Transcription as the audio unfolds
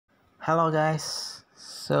Hello guys,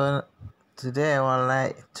 so today I would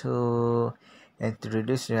like to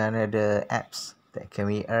introduce you another apps that can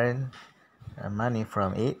we earn money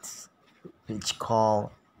from it, which called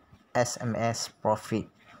SMS Profit.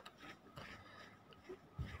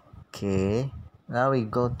 Okay, now we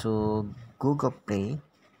go to Google Play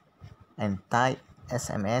and type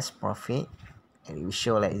SMS Profit and it will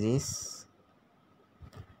show like this,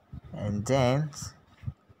 and then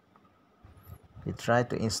we try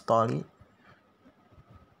to install it.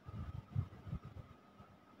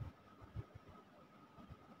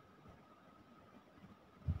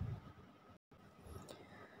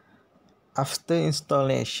 After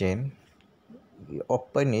installation, we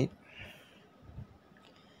open it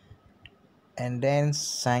and then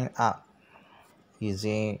sign up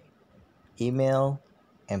using email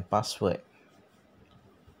and password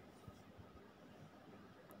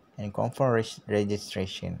and confirm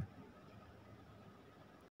registration.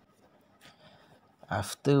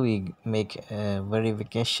 After we make a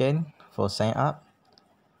verification for sign up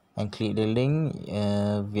and click the link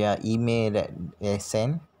via email that they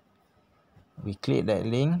send, we click that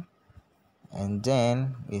link and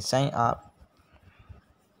then we sign up.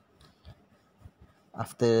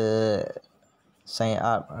 After sign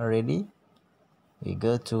up already, we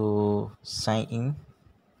go to sign in,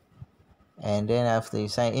 and then after you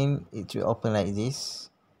sign in, it will open like this,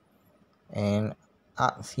 and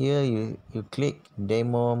up here you click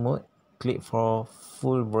demo mode, click for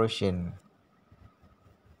full version.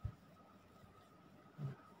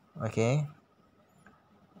 Okay,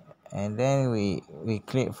 and then we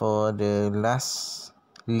click for the last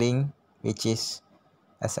link, which is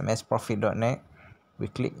smsprofit.net. We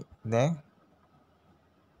click there,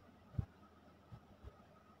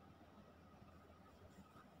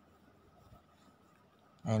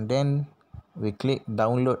 and then we click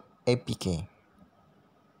download APK.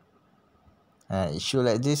 It shows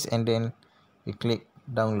like this, and then we click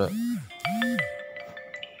download.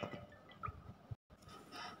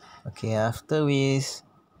 Okay, after we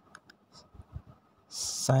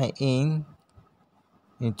sign in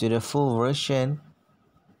into the full version,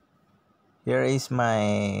 here is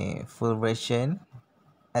my full version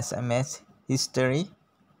SMS history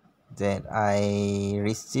that I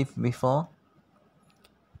received before.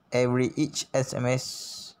 Each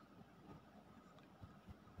SMS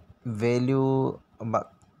value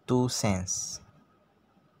about 2 cents.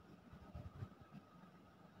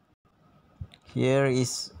 Here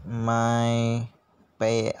is my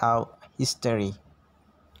payout history.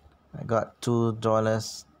 I got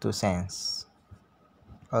 $2.02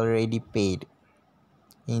 already paid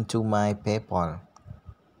into my PayPal.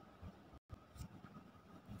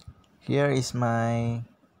 Here is my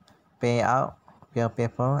payout via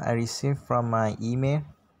PayPal I received from my email.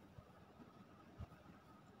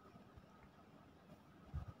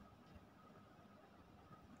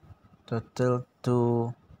 Total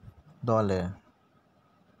 $2.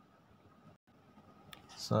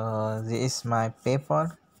 So this is my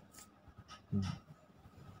PayPal.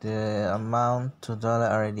 The amount $2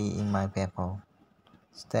 already in my PayPal.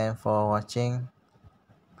 Thanks for watching.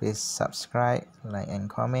 Please subscribe, like and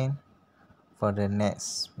comment for the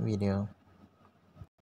next video.